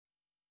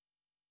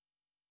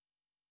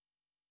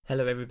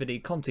Hello everybody,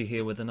 Conti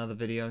here with another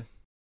video.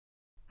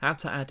 How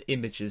to add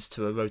images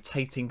to a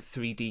rotating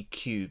 3D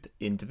cube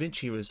in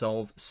DaVinci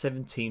Resolve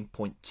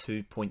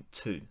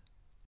 17.2.2.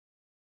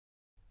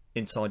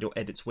 Inside your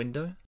Edits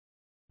window,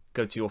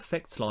 go to your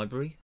Effects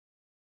library,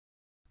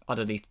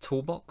 underneath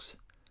Toolbox,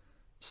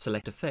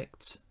 select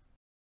Effects,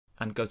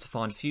 and go to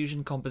find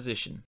Fusion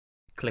Composition.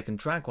 Click and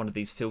drag one of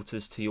these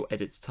filters to your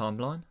Edits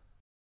timeline.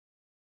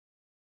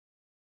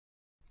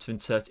 To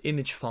insert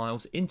image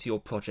files into your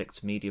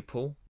project's media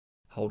pool,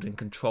 hold in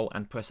Ctrl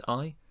and press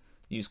I.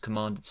 Use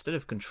Command instead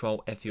of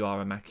Control if you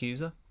are a Mac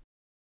user.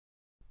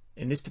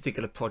 In this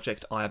particular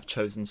project I have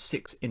chosen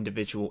 6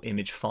 individual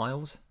image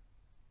files.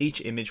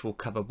 Each image will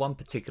cover one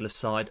particular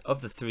side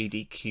of the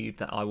 3D cube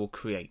that I will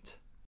create.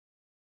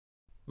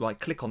 Right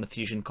click on the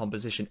Fusion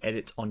Composition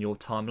edit on your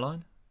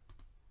timeline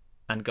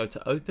and go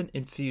to Open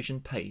in Fusion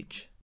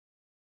page.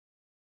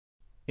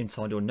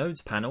 Inside your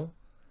Nodes panel,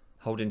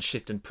 hold in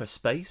Shift and press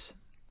space.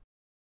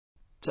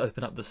 To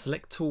open up the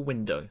Select Tool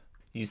window,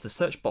 use the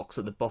search box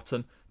at the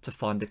bottom to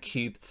find the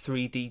Cube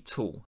 3D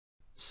tool.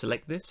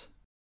 Select this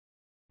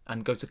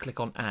and go to click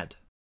on Add.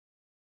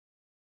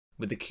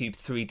 With the Cube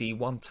 3D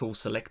 1 tool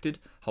selected,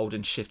 hold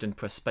in Shift and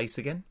press space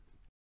again.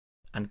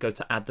 And go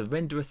to Add the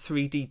Renderer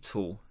 3D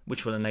tool,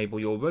 which will enable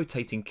your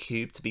rotating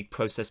cube to be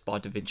processed by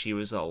DaVinci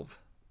Resolve.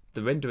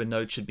 The Renderer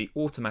node should be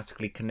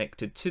automatically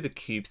connected to the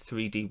Cube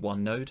 3D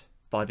 1 node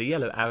by the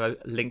yellow arrow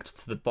linked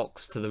to the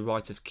box to the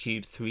right of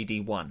Cube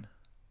 3D 1.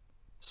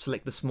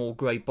 Select the small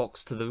grey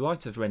box to the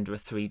right of Renderer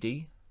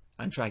 3D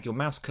and drag your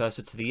mouse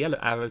cursor to the yellow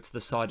arrow to the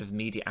side of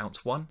Media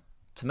Out 1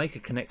 to make a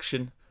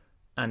connection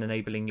and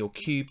enabling your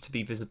cube to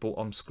be visible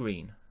on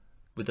screen.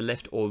 With the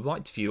left or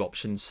right view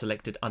options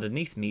selected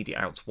underneath Media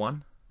Out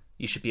 1,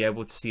 you should be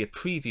able to see a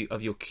preview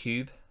of your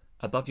cube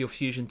above your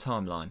Fusion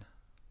timeline.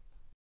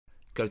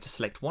 Go to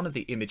select one of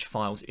the image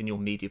files in your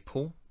media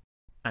pool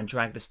and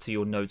drag this to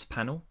your Nodes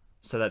panel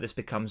so that this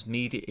becomes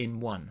Media in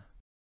 1.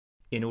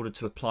 In order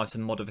to apply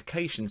some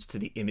modifications to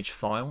the image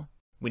file,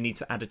 we need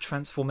to add a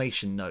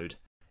transformation node.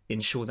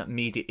 Ensure that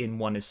Media in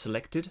 1 is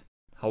selected,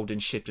 hold in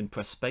Shift and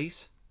press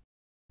space,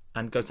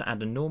 and go to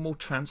add a normal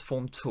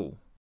transform tool.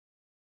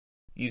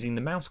 Using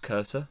the mouse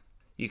cursor,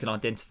 you can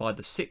identify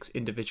the 6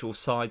 individual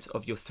sides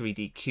of your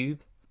 3D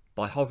cube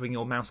by hovering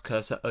your mouse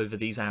cursor over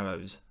these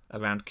arrows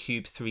around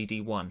Cube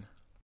 3D 1.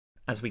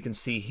 As we can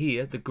see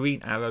here, the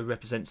green arrow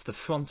represents the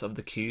front of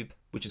the cube,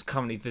 which is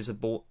currently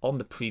visible on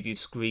the preview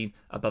screen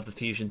above the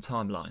Fusion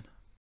timeline.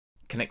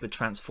 Connect the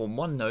Transform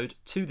 1 node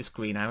to this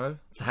green arrow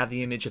to have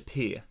the image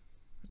appear.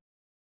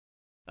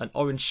 An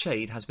orange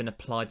shade has been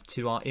applied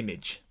to our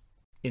image.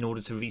 In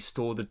order to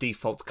restore the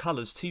default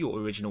colours to your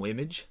original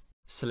image,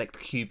 select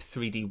Cube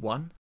 3D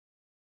 1,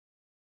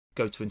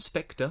 go to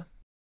Inspector,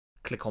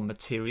 click on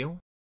Material,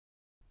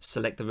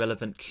 select the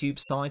relevant cube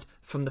side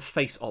from the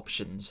Face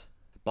options.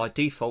 By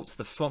default,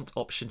 the front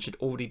option should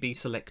already be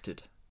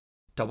selected.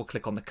 Double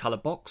click on the colour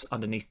box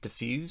underneath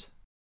Diffuse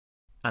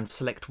and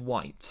select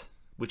White,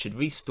 which should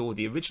restore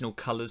the original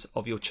colours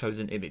of your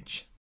chosen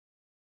image.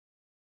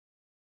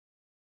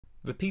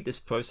 Repeat this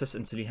process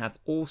until you have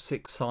all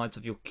 6 sides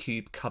of your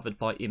cube covered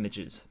by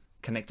images,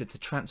 connected to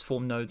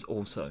transform nodes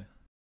also.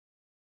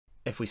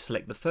 If we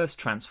select the first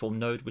transform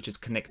node, which is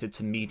connected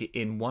to Media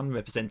in 1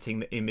 representing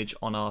the image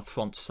on our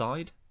front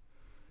side,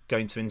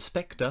 going to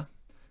Inspector,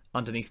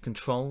 underneath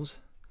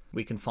Controls,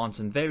 we can find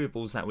some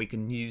variables that we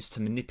can use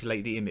to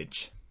manipulate the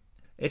image.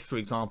 If, for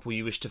example,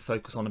 you wish to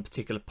focus on a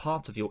particular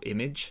part of your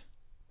image,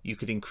 you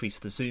could increase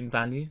the zoom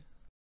value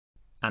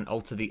and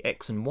alter the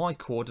X and Y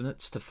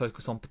coordinates to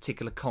focus on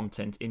particular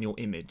content in your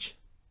image.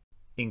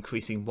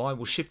 Increasing Y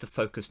will shift the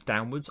focus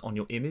downwards on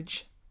your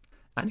image,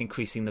 and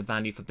increasing the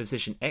value for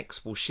position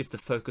X will shift the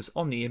focus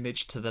on the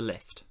image to the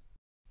left.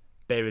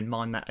 Bear in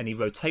mind that any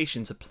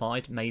rotations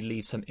applied may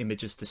leave some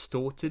images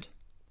distorted,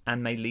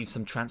 and may leave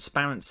some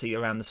transparency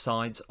around the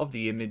sides of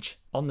the image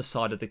on the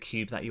side of the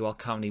cube that you are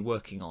currently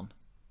working on.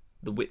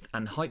 The width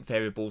and height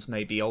variables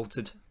may be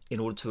altered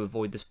in order to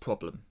avoid this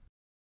problem.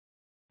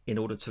 In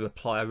order to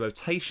apply a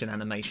rotation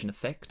animation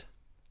effect,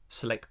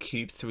 select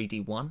Cube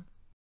 3D 1,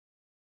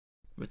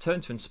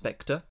 return to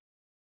Inspector,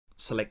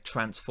 select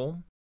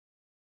Transform,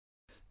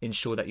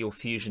 ensure that your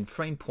Fusion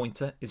frame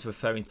pointer is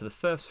referring to the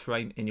first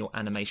frame in your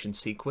animation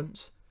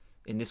sequence,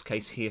 in this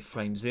case here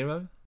frame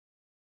 0,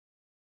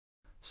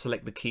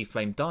 select the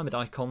keyframe diamond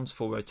icons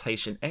for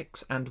rotation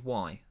X and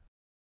Y.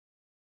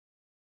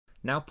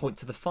 Now point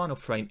to the final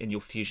frame in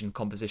your Fusion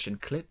composition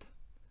clip.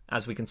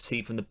 As we can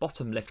see from the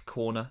bottom left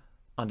corner,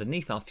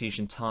 underneath our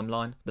Fusion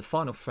timeline, the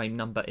final frame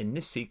number in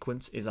this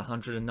sequence is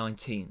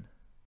 119.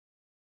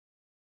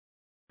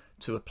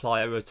 To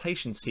apply a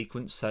rotation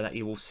sequence so that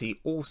you will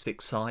see all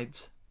 6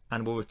 sides,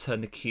 and will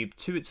return the cube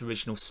to its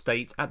original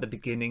state at the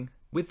beginning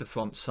with the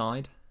front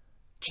side,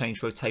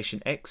 change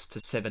rotation X to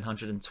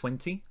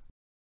 720,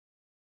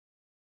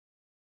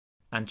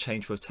 and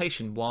change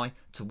rotation Y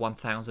to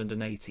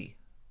 1080.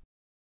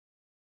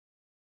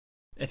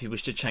 If you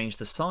wish to change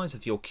the size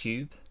of your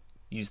cube,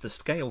 use the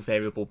scale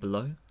variable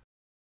below,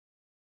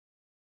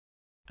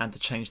 and to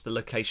change the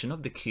location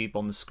of the cube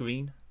on the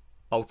screen,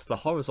 alter the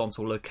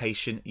horizontal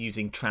location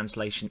using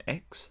translation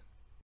X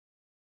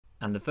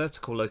and the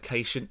vertical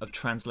location of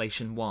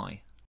translation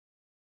Y.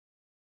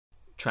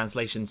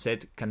 Translation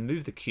Z can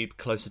move the cube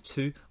closer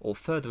to or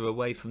further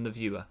away from the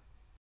viewer.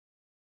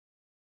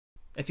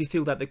 If you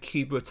feel that the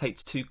cube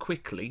rotates too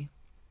quickly,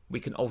 we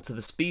can alter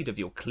the speed of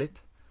your clip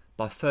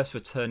by first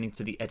returning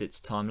to the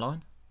Edits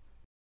timeline.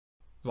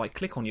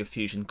 Right-click on your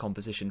Fusion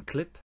composition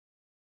clip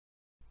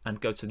and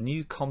go to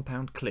New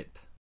Compound Clip.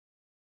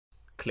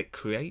 Click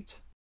Create.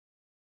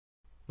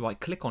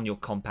 Right-click on your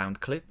compound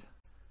clip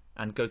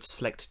and go to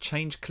select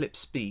Change Clip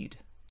Speed.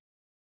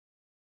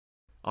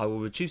 I will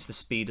reduce the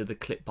speed of the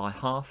clip by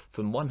half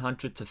from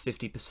 100 to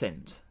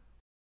 50%.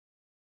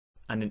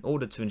 And in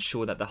order to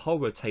ensure that the whole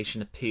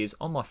rotation appears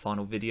on my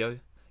final video,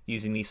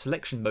 using the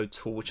Selection Mode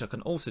tool, which I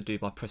can also do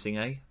by pressing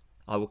A,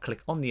 I will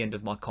click on the end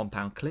of my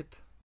compound clip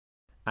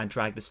and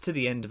drag this to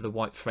the end of the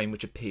white frame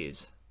which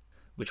appears,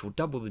 which will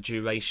double the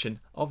duration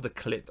of the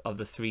clip of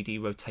the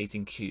 3D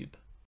rotating cube.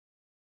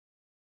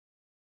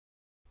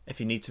 If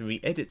you need to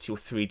re-edit your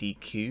 3D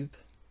cube,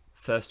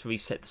 first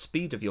reset the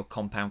speed of your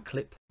compound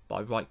clip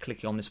by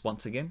right-clicking on this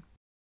once again,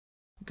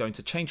 going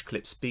to Change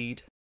Clip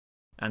Speed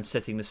and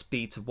setting the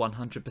speed to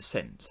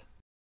 100%.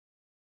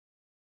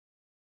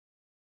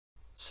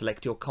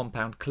 Select your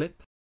compound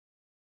clip,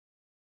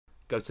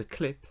 go to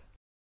Clip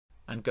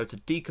and go to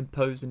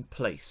Decompose in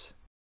Place.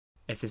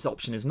 If this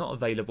option is not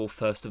available,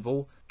 first of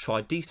all,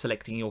 try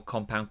deselecting your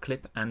compound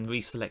clip and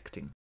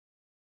reselecting.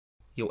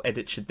 Your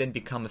edit should then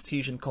become a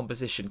Fusion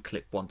composition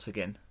clip once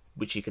again,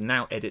 which you can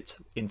now edit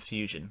in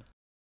Fusion.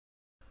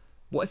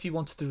 What if you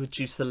wanted to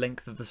reduce the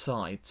length of the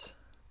sides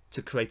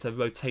to create a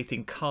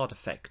rotating card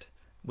effect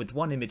with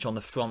one image on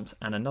the front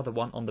and another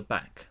one on the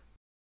back?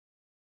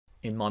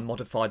 In my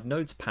Modified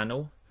Nodes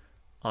panel,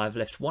 I have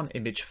left one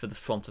image for the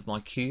front of my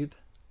cube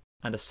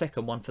and a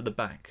second one for the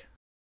back.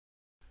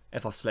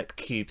 If I select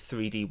Cube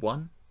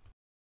 3D1,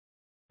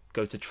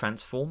 go to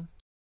Transform,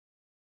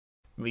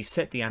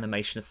 reset the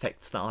animation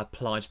effects that I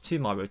applied to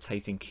my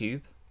rotating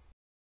cube,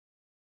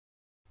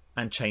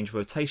 and change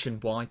Rotation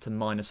Y to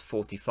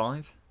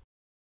 -45,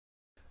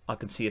 I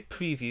can see a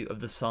preview of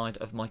the side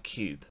of my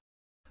cube.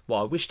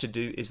 What I wish to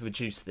do is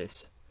reduce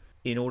this.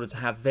 In order to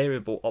have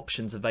variable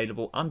options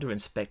available under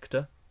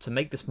Inspector to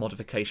make this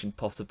modification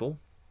possible,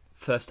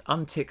 first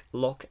untick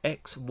Lock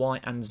X,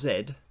 Y and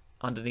Z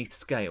underneath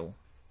Scale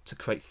to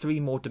create 3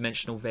 more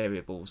dimensional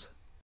variables.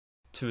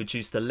 To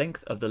reduce the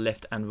length of the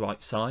left and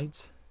right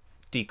sides,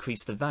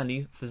 decrease the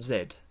value for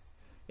Z.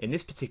 In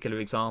this particular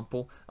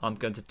example, I'm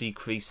going to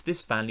decrease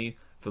this value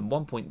from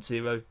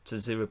 1.0 to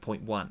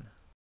 0.1.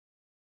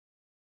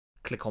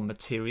 Click on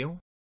Material,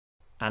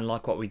 and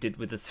like what we did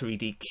with the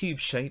 3D cube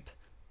shape,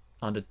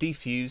 under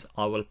Diffuse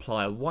I will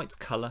apply a white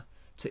colour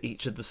to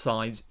each of the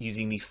sides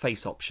using the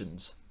face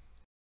options.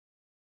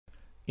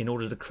 In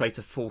order to create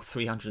a full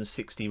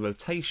 360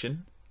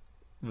 rotation,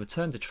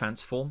 return to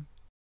Transform,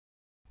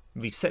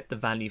 reset the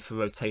value for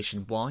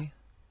rotation Y,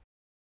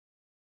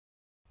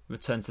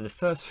 return to the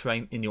first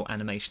frame in your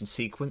animation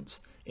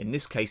sequence, in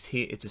this case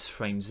here it is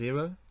frame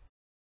 0,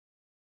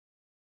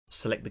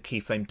 select the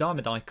keyframe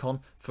diamond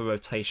icon for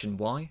rotation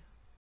Y.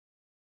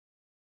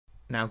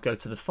 Now go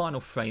to the final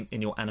frame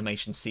in your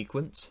animation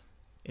sequence.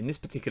 In this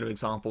particular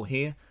example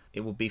here,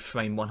 it will be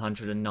frame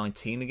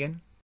 119 again.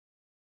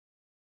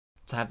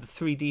 To have the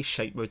 3D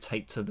shape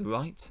rotate to the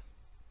right,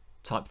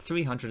 type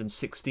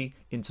 360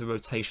 into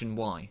rotation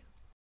Y.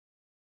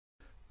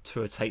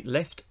 To rotate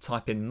left,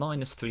 type in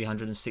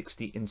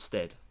 -360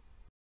 instead.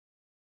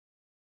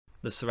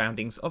 The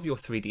surroundings of your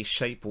 3D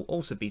shape will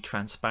also be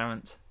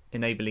transparent,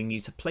 enabling you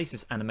to place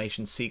this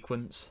animation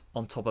sequence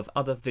on top of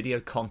other video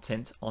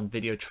content on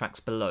video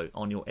tracks below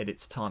on your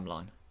edits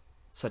timeline,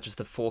 such as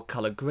the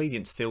 4-color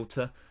gradient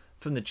filter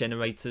from the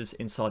generators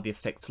inside the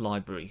effects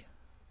library.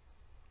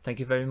 Thank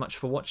you very much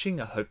for watching.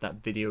 I hope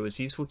that video was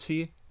useful to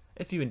you.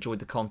 If you enjoyed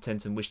the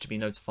content and wish to be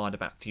notified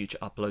about future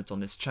uploads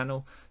on this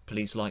channel,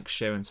 please like,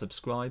 share and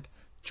subscribe.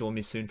 Join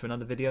me soon for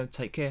another video.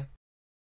 Take care.